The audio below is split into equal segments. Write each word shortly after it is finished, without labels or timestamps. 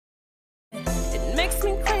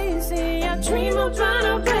I dream about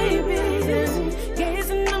our babies.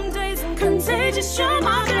 Gazing them days and contagious, you're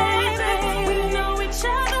my baby. We know each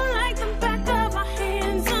other like the back of our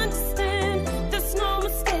hands. Understand, there's no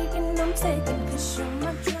mistaking, I'm taking, 'cause you're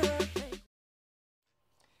my drug.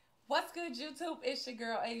 What's good, YouTube? It's your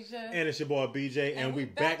girl, Asia. And it's your boy, BJ. And we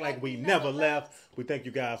back like we never left. We thank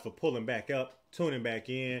you guys for pulling back up, tuning back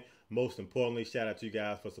in. Most importantly, shout out to you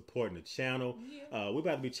guys for supporting the channel. Yeah. We're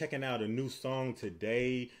about to be checking out a new song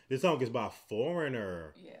today. This song is by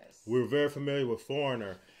Foreigner. Yes. We're very familiar with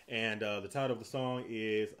Foreigner. And the title of the song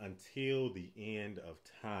is Until the End of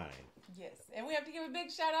Time. Yes. And we have to give a big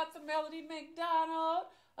shout out to Melody McDonald.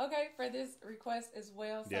 Okay, for this request as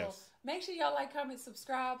well. So make sure y'all like, comment,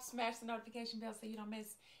 subscribe, smash the notification bell so you don't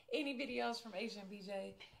miss any videos from Asia and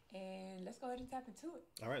BJ. And let's go ahead and tap into it.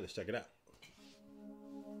 All right, let's check it out.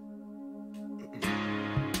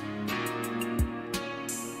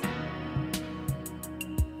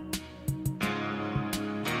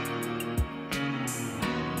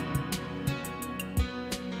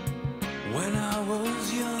 When I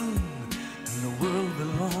was young and the world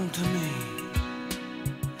belonged to me,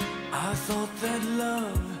 I thought that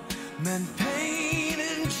love meant pain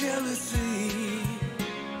and jealousy.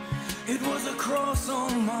 It was a cross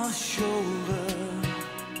on my shoulder.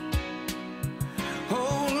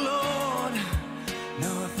 Oh Lord,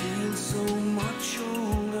 now I feel so much older.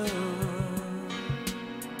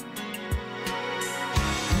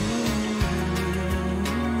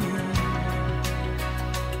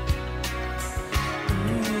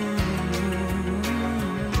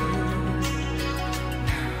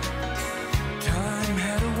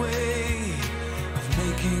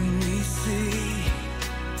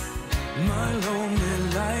 My lonely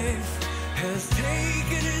life has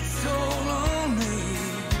taken its toll on me.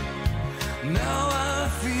 Now I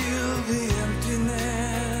feel the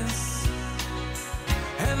emptiness,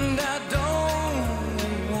 and I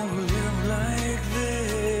don't want to live like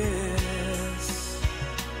this.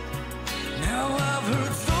 Now I've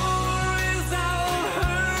heard stories, I've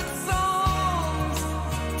heard songs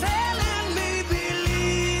telling me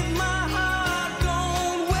believe my heart,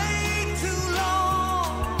 don't wait too long.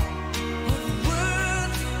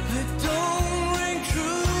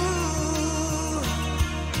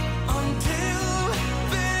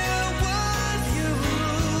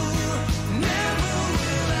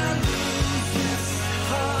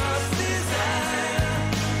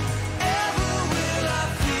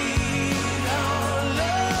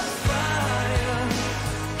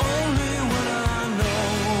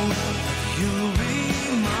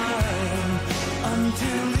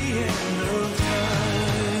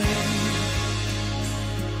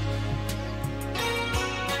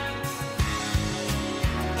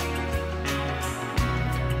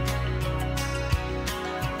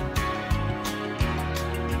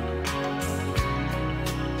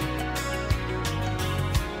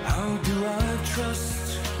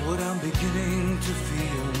 Trust what I'm beginning to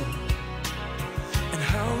feel, and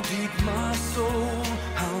how deep my soul,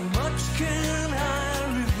 how much can I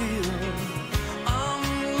reveal? I'm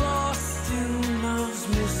lost in love's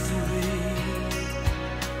mystery,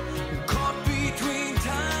 caught between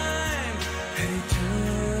time and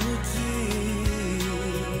eternity.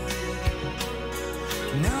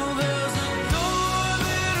 Now there's a door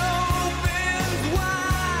that opens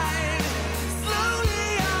wide. Slowly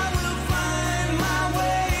I will find my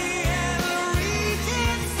way and reach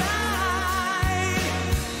inside,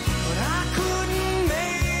 but I couldn't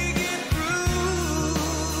make it through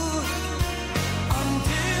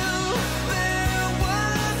until there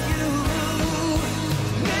was you.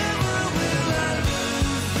 Never will I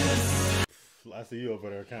lose this. I see you over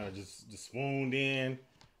there kind of just swooned in.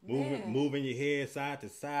 Moving your head side to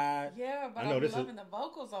side. Yeah, but I'm loving the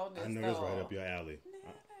vocals on this. I know this right up your alley.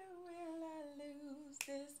 Never will I lose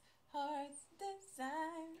this heart's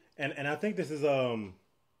desire. And I think this is the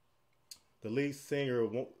lead singer.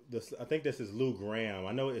 I think this is Lou Graham.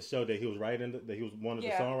 I know it showed that he was writing that he was one of the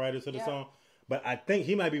songwriters of the song, but I think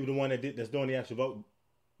he might be the one that's doing the actual vote.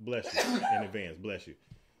 Bless you in advance. Bless you.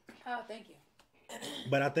 Oh, thank you.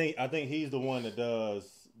 But I think he's the one that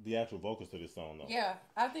does the actual vocals to this song, though. Yeah,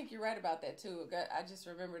 I think you're right about that too. I just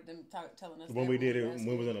remembered them telling us when we did it when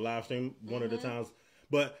we was in the live stream one of the times.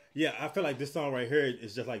 But yeah, I feel like this song right here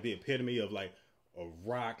is just like the epitome of like a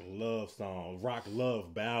rock love song, rock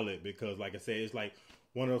love ballad. Because like I said, it's like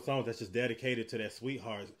one of those songs that's just dedicated to that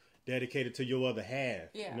sweetheart, dedicated to your other half.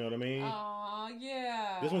 Yeah, you know what I mean? Oh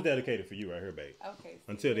yeah. This one's dedicated for you right here, babe. Okay.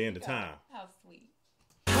 Until the end of time. How sweet.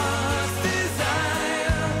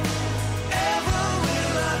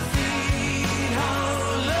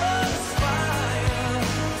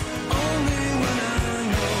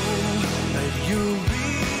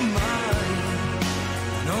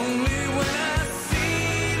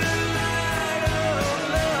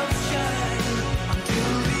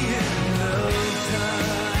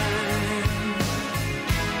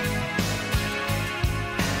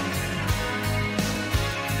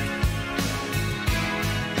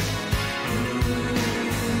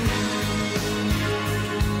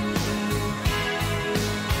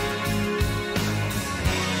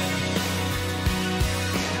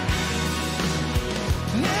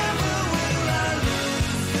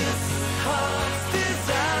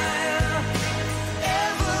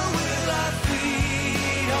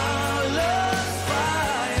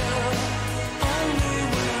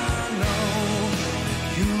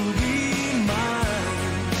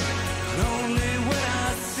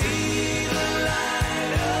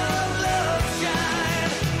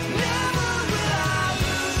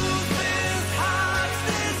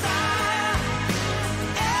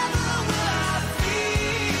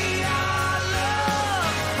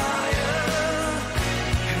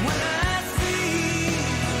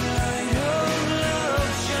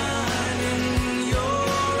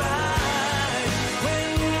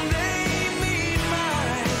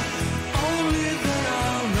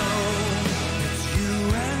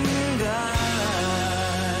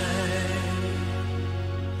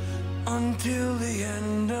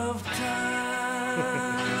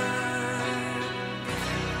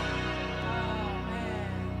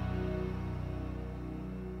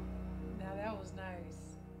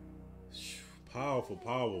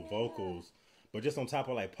 powerful vocals. But just on top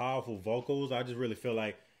of like powerful vocals, I just really feel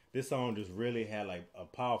like this song just really had like a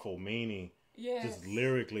powerful meaning. Yes. Just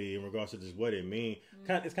lyrically in regards to just what it means.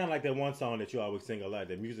 It's kind of like that one song that you always sing a lot,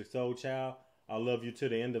 that Music Soul Child. I love you to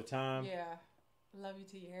the end of time. Yeah. Love you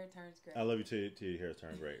till your hair turns gray. I love you till your hair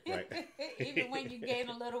turns gray. Right. Even when you gain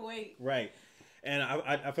a little weight. Right. And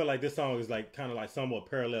I feel like this song is like kind of like somewhat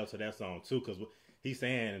parallel to that song too, because he's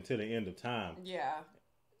saying until the end of time. Yeah.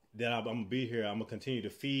 That I'm gonna be here. I'm gonna continue to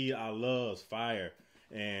feed our love's fire.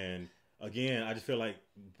 And again, I just feel like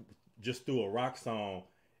just through a rock song,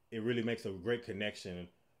 it really makes a great connection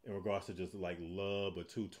in regards to just like love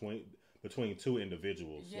between two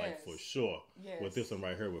individuals, like for sure. Yes. With this one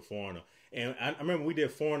right here with Forney. And I remember we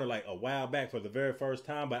did Forney like a while back for the very first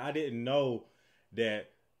time, but I didn't know that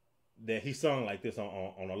he sung like this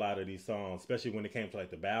on a lot of these songs, especially when it came to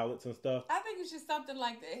like the ballads and stuff. I think it's just something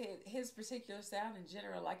like his particular sound in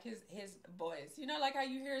general, like his voice. You know, like how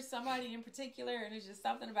you hear somebody in particular, and it's just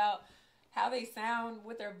something about how they sound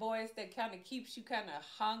with their voice that kind of keeps you kind of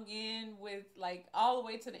hung in with like all the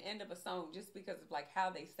way to the end of a song, just because of like how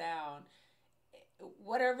they sound,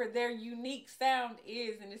 whatever their unique sound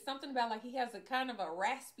is. And it's something about like he has a kind of a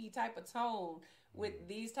raspy type of tone with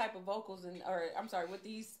these type of vocals with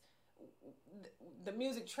these the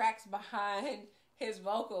music tracks behind his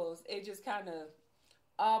vocals. It just kind of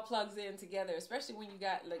all plugs in together, especially when you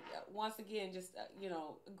got like once again just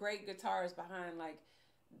great guitars behind like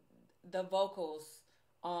the vocals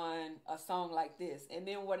on a song like this, and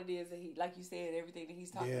then what it is that he, like you said, everything that he's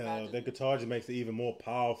talking about. Yeah, the guitar just makes it even more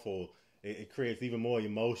powerful. It creates even more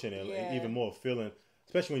emotion and even more feeling,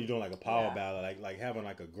 especially when you're doing like a power ballad, like having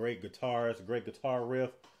like a great guitarist, a great guitar riff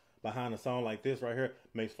behind a song like this right here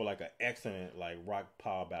makes for like an excellent like rock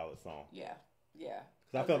power ballad song. Yeah.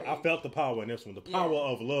 Because I felt the power in this one. The power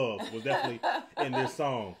of love was definitely in this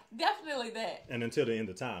song. Definitely that. And until the end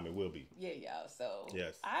of time, it will be. Yeah, y'all. So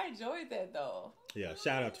yes, I enjoyed that though. Yeah,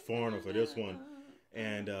 shout out to Forney for this one.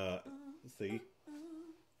 And let's see.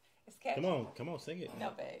 It's catchy. Come on, sing it.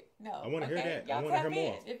 No, babe. No. I want to hear that. Y'all I want to hear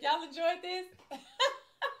more. If y'all enjoyed this,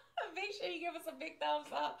 make sure you give us a big thumbs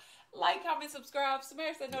up. Like, comment, subscribe,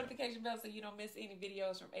 smash that notification bell so you don't miss any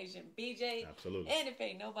videos from Agent BJ. Absolutely. And if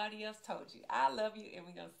ain't nobody else told you, I love you, and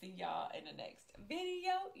we're going to see y'all in the next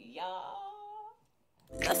video, y'all.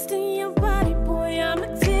 Lost in your body, boy, I'm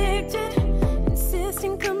addicted.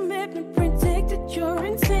 Insisting, come